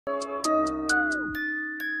Hey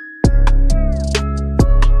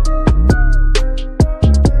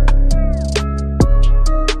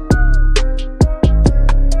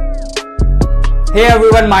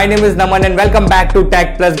everyone, my name is Naman and welcome back to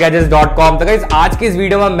techplusgadgets.com। तो guys आज की इस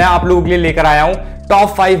वीडियो में मैं आप लोगों के लिए लेकर आया हूं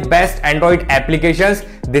टॉप 5 बेस्ट एंड्रॉइड एप्लीकेशंस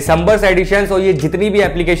दिसंबर एडिशंस। और ये जितनी भी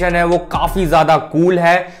एप्लीकेशन है वो काफी ज्यादा कूल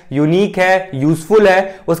है, यूनिक है, यूजफुल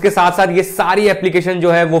है। उसके साथ साथ ये सारी एप्लीकेशन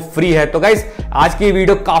जो है वो फ्री है। तो गाइस आज की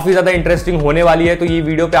वीडियो काफी ज्यादा इंटरेस्टिंग होने वाली है, तो ये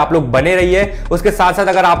वीडियो पे आप लोग बने रहिए। उसके साथ साथ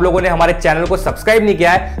अगर आप लोगों ने हमारे चैनल को सब्सक्राइब नहीं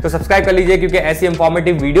किया है तो सब्सक्राइब कर लीजिए, क्योंकि ऐसी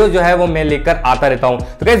इंफॉर्मेटिव वीडियो जो है वो मैं लेकर आता रहता हूं।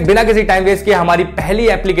 तो गाइस बिना किसी टाइम वेस्ट किए हमारी पहली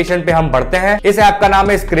एप्लीकेशन पे हम बढ़ते हैं। इस ऐप का नाम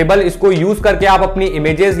है स्क्रिबल। इसको यूज करके आप अपनी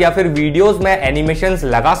इमेजेस या फिर वीडियोस में एनिमेशंस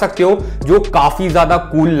लगा सकते हो, जो काफी ज्यादा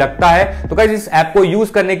कूल लगता है। तो गाइस इस ऐप को यूज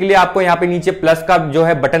करने के लिए आपको यहाँ पे नीचे प्लस का जो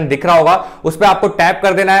है बटन दिख रहा होगा, उस पर आपको टैप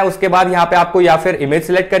कर देना है। उसके बाद यहाँ पे आपको या फिर इमेज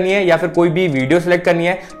सिलेक्ट करनी है या फिर कोई भी वीडियो सिलेक्ट करनी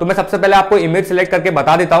है। तो मैं सबसे पहले आपको इमेज सिलेक्ट करके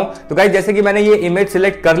बता देता हूं। तो गाइस जैसे कि मैंने ये इमेज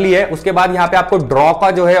सिलेक्ट कर ली है, उसके बाद यहाँ पे आपको ड्रॉ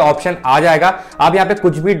का जो है ऑप्शन आ जाएगा। आप यहाँ पे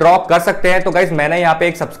कुछ भी ड्रॉ कर सकते हैं। तो गाइस मैंने यहाँ पे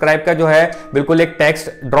एक सब्सक्राइब का जो है बिल्कुल एक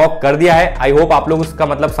टेक्स्ट ड्रॉ कर दिया है। आई होप आप लोग उसका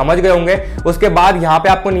मतलब समझ गए होंगे। उसके बाद यहाँ पे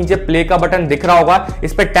आपको नीचे प्ले का बटन दिख रहा होगा,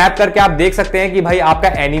 इस पर टैप करके आप देख सकते हैं कि भाई आपका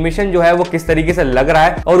एनिमेशन जो है वो किस तरीके से लग रहा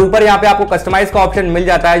है। और ऊपर यहाँ पे आपको कस्टमाइज का ऑप्शन मिल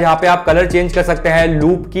जाता है, जहां पे आप कलर चेंज कर सकते हैं,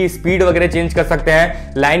 लूप की स्पीड वगैरह चेंज कर सकते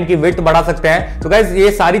हैं, लाइन की विड्थ बढ़ा सकते हैं। तो गाइस ये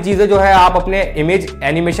सारी चीजें जो है आप अपने इमेज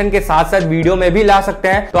एनिमेशन के साथ साथ वीडियो में भी ला सकते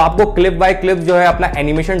हैं। तो आपको क्लिप बाय क्लिप जो है अपना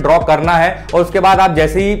एनिमेशन ड्रॉ करना है, और उसके बाद आप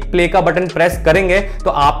जैसे ही प्ले का बटन प्रेस करेंगे तो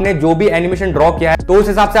आपने जो भी एनिमेशन ड्रॉ किया है तो उस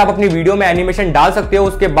हिसाब से आप अपनी वीडियो में एनिमेशन डाल सकते हो।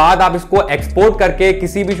 उसके बाद आप इसको एक्सपोर्ट करके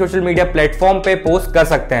किसी भी सोशल मीडिया प्लेटफॉर्म पे पोस्ट कर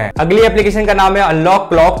सकते हैं। अगली एप्लीकेशन का नाम है अनलॉक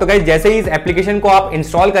क्लॉक। तो गाइस जैसे ही इस एप्लीकेशन को आप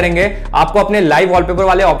इंस्टॉल करेंगे, आपको अपने लाइव वॉलपेपर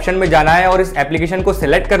वाले ऑप्शन में जाना है और इस एप्लीकेशन को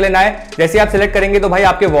सिलेक्ट कर लेना है। जैसे आप सिलेक्ट करेंगे तो भाई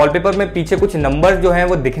आपके वॉलपेपर में पीछे कुछ नंबर्स जो हैं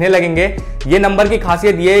वो दिखने लगेंगे। ये नंबर की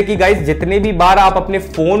खासियत ये है कि गाइस जितने भी बार आप अपने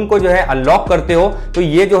फोन को जो है अनलॉक करते हो तो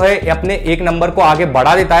ये जो है अपने एक नंबर को आगे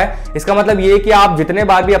बढ़ा देता है। इसका मतलब ये है कि आप जितने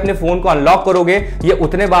बार भी अपने फोन को अनलॉक करोगे ये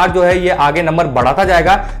उतने बार जो है ये आगे नंबर बढ़ाता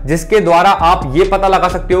जाएगा, जिसके द्वारा आप ये पता लगा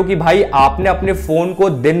सकते हो कि भाई आपने अपने फोन को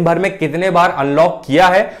दिन भर में कितने बार अनलॉक किया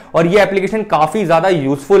है। और ये एप्लीकेशन काफी ज्यादा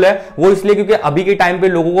यूजफुल है, वो इसलिए क्योंकि अभी के टाइम पे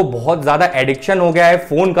लोगों को बहुत ज्यादा एडिक्शन हो गया है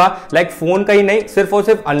फोन का। लाइक फोन का ही नहीं, सिर्फ और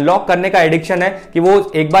सिर्फ अनलॉक करने का एडिक्शन है कि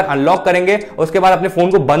वो एक बार अनलॉक करेंगे उसके बाद अपने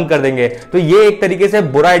फोन को बंद कर देंगे। तो ये एक तरीके से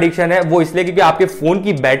बुरा एडिक्शन है, वो इसलिए क्योंकि आपके फोन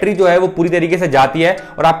की बैटरी जो है वो पूरी तरीके से जाती है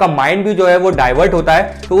और आपका माइंड भी जो है वो डाइवर्ट होता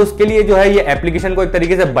है। तो उसके लिए जो है ये एप्लीकेशन को एक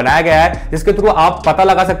तरीके से बनाया गया है, जिसके थ्रू आप पता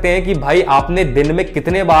लगा सकते हैं कि भाई आपने दिन में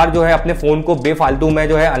कितने बार जो है अपने फोन को बेफालतू में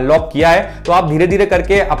जो है अनलॉक किया है। तो आप धीरे धीरे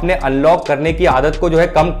करके अपने अनलॉक करने की आदत को जो है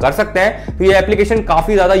कम कर सकते हैं। तो ये एप्लीकेशन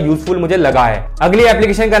काफी ज्यादा यूजफुल मुझे लगा है। अगली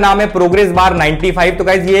एप्लीकेशन का नाम है प्रोग्रेस बार 95। तो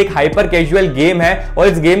गाइस ये एक हाइपर कैजुअल गेम है और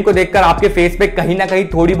इस गेम को देखकर आपके फेस पे कहीं ना कहीं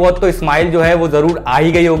थोड़ी बहुत तो स्माइल जो है वो जरूर आ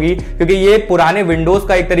ही गई होगी, क्योंकि ये पुराने विंडोज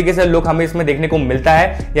का एक तरीके से लुक हमें इसमें देखने को मिलता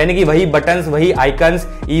है। यानी कि वही बटन्स, वही आइकन्स,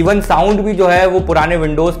 इवन साउंड भी जो है वो पुराने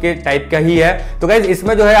विंडोज के टाइप का ही है। तो गाइस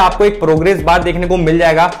इसमें जो है आपको एक प्रोग्रेस बार देखने को मिल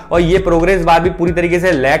जाएगा, और ये प्रोग्रेस बार भी पूरी तरीके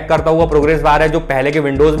से लैग करता हुआ प्रोग्रेस बार है जो पहले के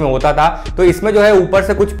विंडोज में होता था। तो इसमें जो है ऊपर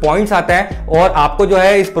से कुछ पॉइंट्स आते हैं और आपको जो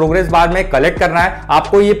है इस प्रोग्रेस बार में कलेक्ट करना है।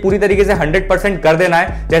 आपको ये पूरी तरीके से 100% कर देना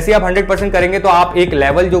है। जैसे आप 100% करेंगे तो आप एक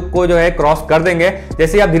लेवल जो है क्रॉस कर देंगे।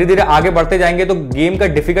 जैसे आप धीरे धीरे आगे बढ़ते जाएंगे तो गेम का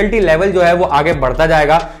डिफिकल्टी लेवल जो है वो आगे बढ़ता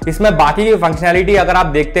जाएगा। इसमें बाकी की फंक्शनैलिटी अगर आप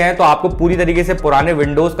देखते हैं तो आपको पूरी तरीके से पुराने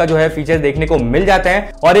विंडोज का जो है फीचर देखने को मिल जाते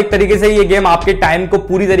हैं, और एक तरीके से ये गेम आपके टाइम को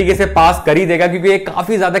पूरी तरीके से पास कर ही देगा, क्योंकि ये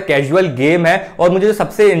काफी ज्यादा कैजुअल गेम है। और मुझे जो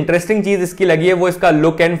सबसे इंटरेस्टिंग चीज इसकी लगी है वो इसका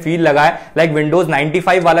लुक एंड फील लगा है। लाइक विंडोज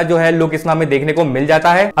 95 वाला जो है लुक इसमें हमें देखने को मिल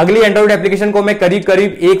जाता है। अगली एंड्रॉइड एप्लीकेशन को मैं करीब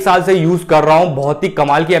करीब 1 साल से यूज कर रहा हूं। बहुत ही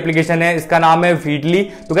कमाल की एप्लीकेशन है, इसका नाम है फीडली।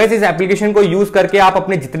 तो गाइस इस एप्लीकेशन को यूज करके आप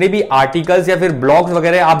अपने जितने भी आर्टिकल्स या फिर ब्लॉग्स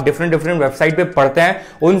वगैरह आप डिफरेंट वेबसाइट पे पढ़ते हैं,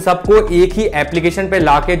 उन सबको एक ही एप्लीकेशन पे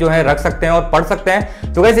लाके जो है रख सकते हैं और पढ़ सकते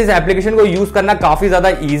हैं। तो गाइस इस एप्लीकेशन को यूज करना काफी ज्यादा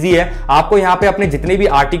इजी है। आपको यहाँ पे अपने जितने भी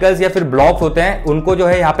आर्टिकल्स या फिर ब्लॉग्स होते हैं उनको जो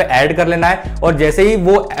है यहाँ पे ऐड कर लेना है, और जैसे ही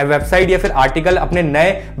वो वेबसाइट या फिर आर्टिकल अपने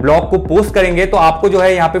नए ब्लॉग को पोस्ट करेंगे तो आपको जो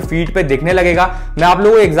है यहाँ पे फीड पे देखने लगेगा। मैं आप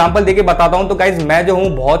लोगों को एग्जांपल देके बताता हूं। तो गाइस मैं जो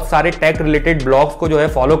हूं बहुत सारे टेक रिलेटेड ब्लॉग्स को जो है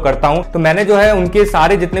फॉलो करता हूं, तो मैंने जो है उनके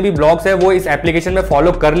सारे जितने भी ब्लॉग्स है वो इस एप्लीकेशन में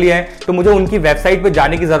फॉलो कर लिए हैं। तो मुझे उनकी वेबसाइट पे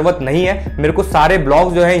जाने की जरूरत नहीं है, मेरे को सारे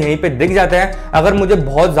ब्लॉग्स जो है यहीं पे दिख जाते हैं। अगर मुझे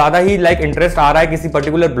बहुत ज्यादा ही लाइक इंटरेस्ट आ रहा है किसी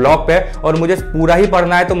पर्टिकुलर ब्लॉग पे और मुझे पूरा ही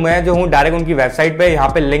पढ़ना है, तो मैं जो हूं डायरेक्ट उनकी वेबसाइट पे यहाँ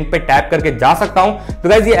पे लिंक पे टैप करके जा सकता हूं। तो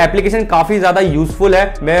गाइस ये एप्लीकेशन काफी ज्यादा यूजफुल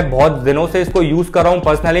है। मैं बहुत दिनों से से इसको यूज कर रहा हूं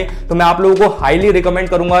पर्सनली, तो मैं आप लोगों को हाईली रिकमेंड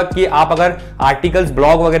करूंगा कि आप अगर आर्टिकल्स,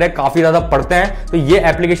 ब्लॉग वगैरह काफी ज्यादा पढ़ते हैं तो ये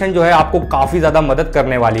एप्लीकेशन जो है आपको काफी ज्यादा मदद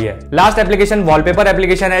करने वाली है। लास्ट एप्लीकेशन वॉलपेपर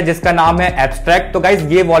एप्लीकेशन है जिसका नाम है एब्स्ट्रैक्ट। तो गाइस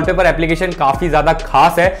ये वॉलपेपर एप्लीकेशन काफी ज्यादा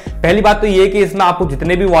खास है। पहली बात तो ये कि इसमें आपको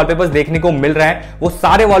जितने भी वॉलपेपर्स देखने को मिल रहे हैं वो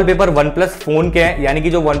सारे वॉलपेपर OnePlus फोन के हैं, यानी कि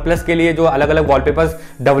जो OnePlus के लिए जो अलग अलग वॉलपेपर्स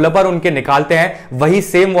डेवलपर उनके निकालते हैं वही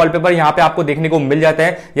सेम वॉलपेपर यहां पे आपको देखने को मिल जाते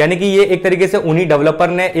हैं। यानी कि ये एक तरीके से उन्हीं डेवलपर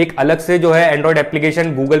ने एक अलग से जो है Android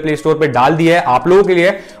application Google play store पे डाल दी है आप लोगों के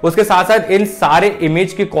लिए। उसके साथ साथ इन सारे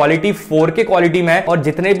इमेज की क्वालिटी 4K क्वालिटी में है और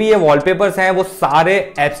जितने भी ये वॉलपेपर्स हैं वो सारे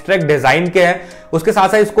एब्स्ट्रैक्ट डिजाइन के हैं। उसके साथ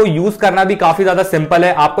साथ इसको यूज करना भी काफी ज्यादा सिंपल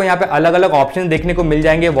है। आपको यहाँ पे अलग अलग ऑप्शन देखने को मिल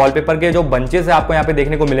जाएंगे, वॉलपेपर के जो बंचेस है आपको यहाँ पे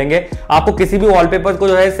देखने को मिलेंगे। आपको किसी भी वॉलपेपर को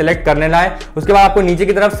जो है सिलेक्ट करने ना है, उसके बाद आपको नीचे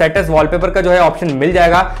की तरफ सेट एज वॉलपेपर का जो है ऑप्शन मिल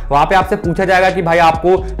जाएगा। वहां पे आपसे पूछा जाएगा कि भाई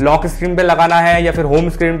आपको लॉक स्क्रीन पे लगाना है या फिर होम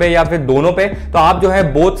स्क्रीन पे या फिर दोनों पे, तो आप जो है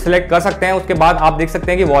बोथ सिलेक्ट कर सकते हैं। उसके बाद आप देख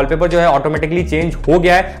सकते हैं कि वॉलपेपर जो है ऑटोमेटिकली चेंज हो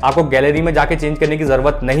गया है, आपको गैलरी में जाके चेंज करने की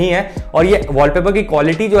जरूरत नहीं है। और ये वॉलपेपर की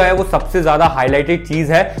क्वालिटी जो है वो सबसे ज्यादा हाईलाइटेड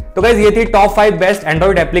चीज है। तो गाइस ये थी टॉप 5 बेस्ट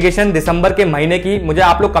एंड्रॉइड एप्लीकेशन दिसंबर के महीने की। मुझे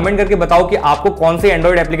आप लोग कमेंट करके बताओ कि आपको कौन सी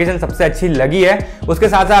एंड्रॉइड एप्लीकेशन सबसे अच्छी लगी है। उसके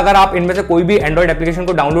साथ साथ अगर आप इनमें से कोई भी एंड्रॉइड एप्लीकेशन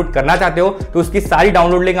को डाउनलोड करना चाहते हो तो उसकी सारी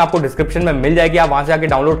डाउनलोड लिंक आपको डिस्क्रिप्शन में मिल जाएगी, आप वहां से आके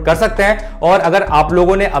डाउनलोड कर सकते हैं। और अगर आप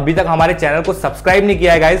लोगों ने अभी तक हमारे चैनल को सब्सक्राइब नहीं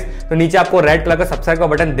किया है गाइस, तो नीचे आपको रेड कलर का सब्सक्राइब का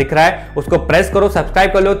बटन दिख रहा है, उसको प्रेस करो,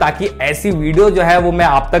 सब्सक्राइब कर लो, ताकि ऐसी वीडियो जो है वो मैं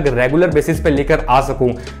आप तक रेगुलर बेसिस पे लेकर आ सकूं।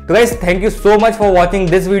 तो guys thank you so much for watching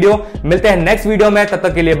this video. मिलते हैं नेक्स्ट वीडियो में, तब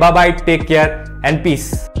तक के लिए bye bye, take care and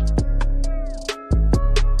piece.